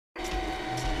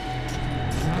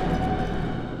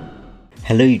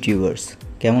Hello YouTubers,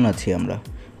 কেমন আছি আমরা?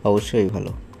 অবশ্যই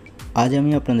ভালো। আজ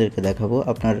আমি আপনাদেরকে দেখাবো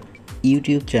আপনার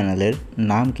ইউটিউব চ্যানেলের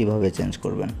নাম কিভাবে চেঞ্জ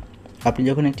করবেন। আপনি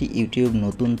যখন একটি ইউটিউব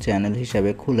নতুন চ্যানেল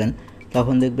হিসাবে খুলেন,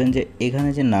 তখন দেখবেন যে এখানে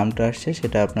যে নামটা আসছে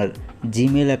সেটা আপনার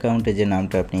জিমেল অ্যাকাউন্টে যে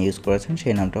নামটা আপনি ইউজ করেছেন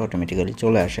সেই নামটা অটোমেটিক্যালি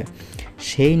চলে আসে।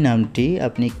 সেই নামটি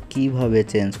আপনি কিভাবে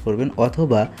চেঞ্জ করবেন,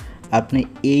 অথবা আপনি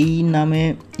এই নামে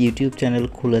ইউটিউব চ্যানেল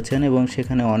খুলেছেন এবং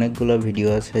সেখানে অনেকগুলো ভিডিও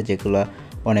আছে যেগুলো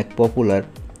অনেক পপুলার,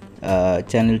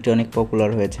 চ্যানেলটি অনেক পপুলার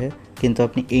হয়েছে, কিন্তু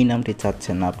আপনি এই নামটি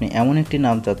চাচ্ছেন না। আপনি এমন একটি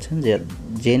নাম চাচ্ছেন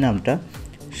যে নামটা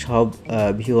সব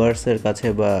ভিউয়ার্সের কাছে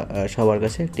বা সবার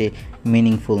কাছে একটি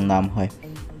মিনিংফুল নাম হয়।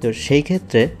 তো সেই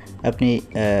ক্ষেত্রে আপনি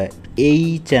এই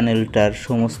চ্যানেলটার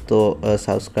সমস্ত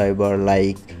সাবস্ক্রাইবার,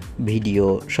 লাইক, ভিডিও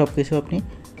সব কিছু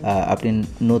আপনি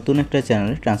নতুন একটা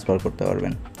চ্যানেলে ট্রান্সফার করতে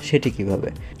পারবেন। সেটি কিভাবে?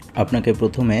 আপনাকে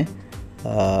প্রথমে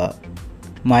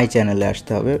মাই চ্যানেলে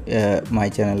আসতে হবে। মাই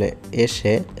চ্যানেলে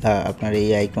এসে আপনার এই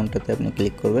আইকনটাতে আপনি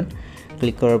ক্লিক করবেন।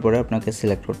 ক্লিক করার পরে আপনাকে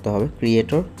সিলেক্ট করতে হবে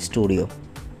ক্রিয়েটর স্টুডিও।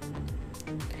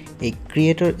 এই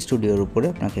ক্রিয়েটর স্টুডিওর উপরে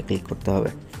আপনাকে ক্লিক করতে হবে।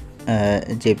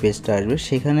 যে পেজটা আসবে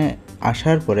সেখানে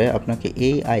আসার পরে আপনাকে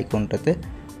এই আইকনটাতে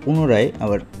পুনরায়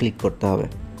আবার ক্লিক করতে হবে।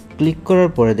 ক্লিক করার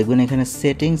পরে দেখবেন এখানে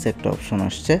সেটিংস একটা অপশন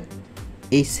আসছে।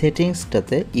 এই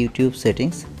সেটিংসটাতে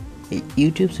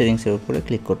ইউটিউব সেটিংসের উপরে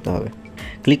ক্লিক করতে হবে।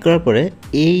 ক্লিক করার পরে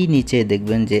এই নিচে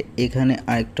দেখবেন যে এখানে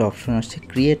আরেকটা অপশন আসছে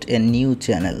ক্রিয়েট এ নিউ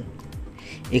চ্যানেল।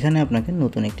 এখানে আপনাকে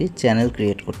নতুন একটি চ্যানেল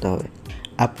ক্রিয়েট করতে হবে।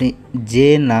 আপনি যে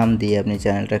নাম দিয়ে আপনি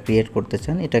চ্যানেলটা ক্রিয়েট করতে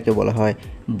চান এটাকে বলা হয়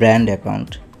ব্র্যান্ড অ্যাকাউন্ট।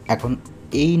 এখন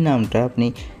এই নামটা আপনি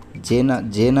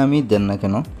যে নামই দেন না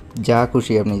কেন, যা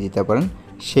খুশি আপনি দিতে পারেন,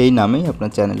 সেই নামেই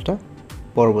আপনার চ্যানেলটা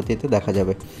পরবর্তীতে দেখা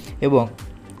যাবে এবং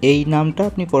এই নামটা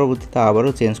আপনি পরবর্তীতে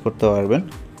আবারও চেঞ্জ করতে পারবেন।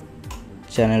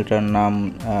 চ্যানেলটার নাম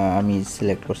আমি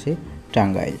সিলেক্ট করছি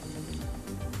টাঙ্গাইল।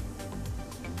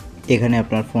 এখানে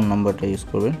আপনার ফোন নাম্বারটা ইউজ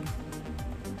করবেন।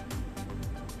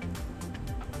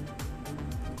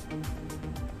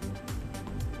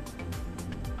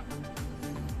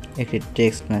 একটি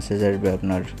টেক্সট মেসেজ আসবে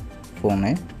আপনার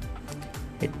ফোনে,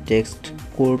 এই টেক্সট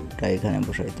কোডটা এখানে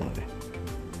বসাইতে হবে।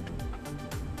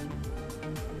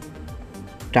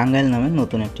 টাঙ্গাইল নামে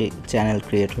নতুন একটি চ্যানেল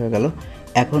ক্রিয়েট হয়ে গেল।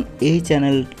 এখন এই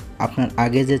চ্যানেল, আপনার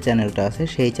আগে যে চ্যানেলটা আছে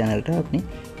সেই চ্যানেলটা আপনি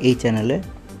এই চ্যানেলে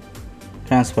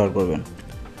ট্রান্সফার করবেন।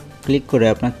 ক্লিক করে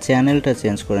আপনার চ্যানেলটা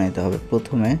চেঞ্জ করে নিতে হবে।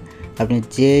 প্রথমে আপনি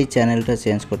যেই চ্যানেলটা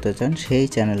চেঞ্জ করতে চান সেই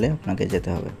চ্যানেলে আপনাকে যেতে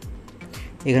হবে।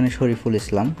 এখানে শরীফুল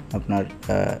ইসলাম, আপনার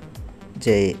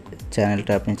যে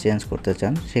চ্যানেলটা আপনি চেঞ্জ করতে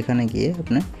চান সেখানে গিয়ে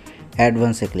আপনার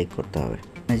অ্যাডভান্সে ক্লিক করতে হবে।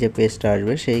 যে পেজটা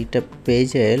আসবে সেইটা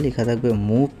পেজে লেখা থাকবে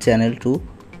move channel to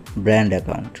brand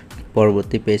account.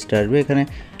 পরবর্তী পেজটা আসবে, এখানে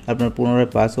আপনার পুনরায়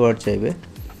পাসওয়ার্ড চাইবে,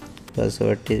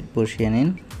 পাসওয়ার্ডটি বসিয়ে নিন।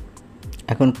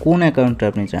 এখন কোন অ্যাকাউন্টটা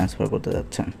আপনি ট্রান্সফার করতে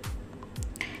যাচ্ছেন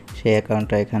সেই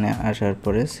অ্যাকাউন্টটা এখানে আসার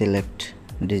পরে সিলেক্ট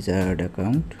ডিজায়ার্ড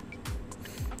অ্যাকাউন্ট।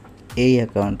 এই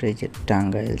অ্যাকাউন্টে যে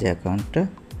টাঙ্গাইল যে অ্যাকাউন্টটা,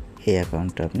 এই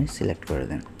অ্যাকাউন্টটা আপনি সিলেক্ট করে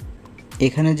দেন।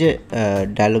 এখানে যে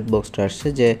ডায়লগ বক্সটা আসছে,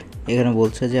 যে এখানে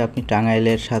বলছে যে আপনি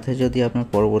টাঙ্গাইলের সাথে যদি আপনার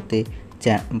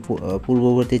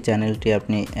পূর্ববর্তী চ্যানেলটি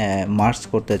আপনি মার্জ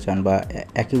করতে চান বা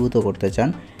একীভূত করতে চান,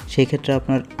 সেই ক্ষেত্রে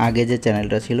আপনার আগে যে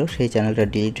চ্যানেলটা ছিল সেই চ্যানেলটা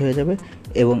ডিলিট হয়ে যাবে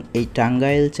এবং এই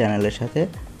টাঙ্গাইল চ্যানেলের সাথে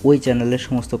ওই চ্যানেলের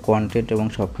সমস্ত কন্টেন্ট এবং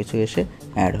সব কিছু এসে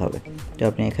অ্যাড হবে। তো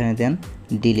আপনি এখানে দেন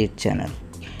ডিলিট চ্যানেল।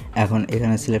 এখন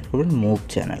এখানে সিলেক্ট করুন মুভ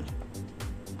চ্যানেল।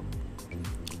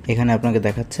 এখানে আপনাকে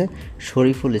দেখাচ্ছে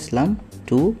শরীফুল ইসলাম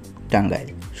টু টাঙ্গাইল।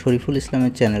 শরীফুল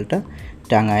ইসলামের চ্যানেলটা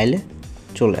টাঙ্গাইলে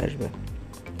চলে আসবে।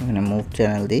 এখানে মুভ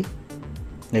চ্যানেল দিই,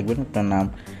 দেখবেন আপনার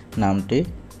নামটি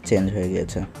চেঞ্জ হয়ে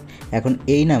গিয়েছে। এখন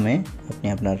এই নামে আপনি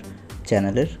আপনার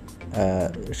চ্যানেলের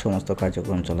সমস্ত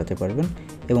কার্যক্রম চালাতে পারবেন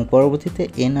এবং পরবর্তীতে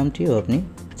এই নামটিও আপনি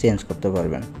চেঞ্জ করতে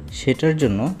পারবেন। সেটার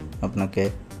জন্য আপনাকে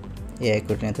এই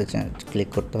আইকনটিতে ক্লিক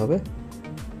করতে হবে,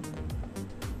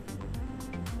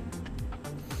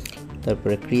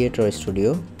 তারপরে ক্রিয়েটর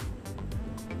স্টুডিও,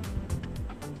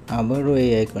 আবারও এই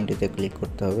আইকনটিতে ক্লিক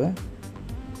করতে হবে,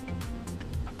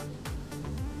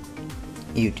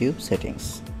 YouTube settings,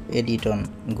 edit on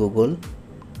Google.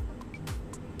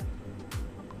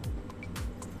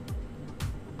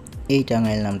 এই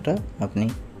টাঙ্গাইল নামটা আপনি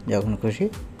যখন খুশি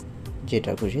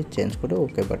যেটা খুশি চেঞ্জ করে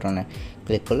ওকে বাটনে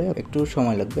ক্লিক করলে একটু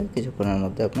সময় লাগবে, কিছুক্ষণের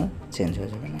মধ্যে আপনার চেঞ্জ হয়ে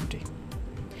যাবে নামটি।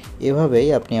 এভাবেই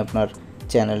আপনি আপনার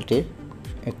চ্যানেলটির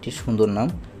একটি সুন্দর নাম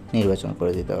নির্বাচন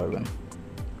করে দিতে পারবেন।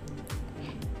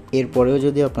 এরপরেও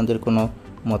যদি আপনাদের কোনো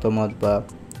মতামত বা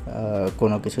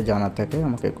কোনো কিছু জানার থাকে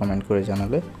আমাকে কমেন্ট করে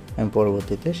জানালে আমি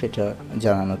পরবর্তীতে সেটা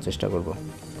জানানোর চেষ্টা করব।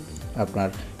 আপনার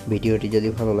ভিডিওটি যদি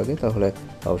ভালো লাগে তাহলে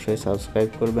অবশ্যই সাবস্ক্রাইব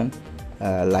করবেন,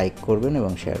 লাইক করবেন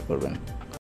এবং শেয়ার করবেন।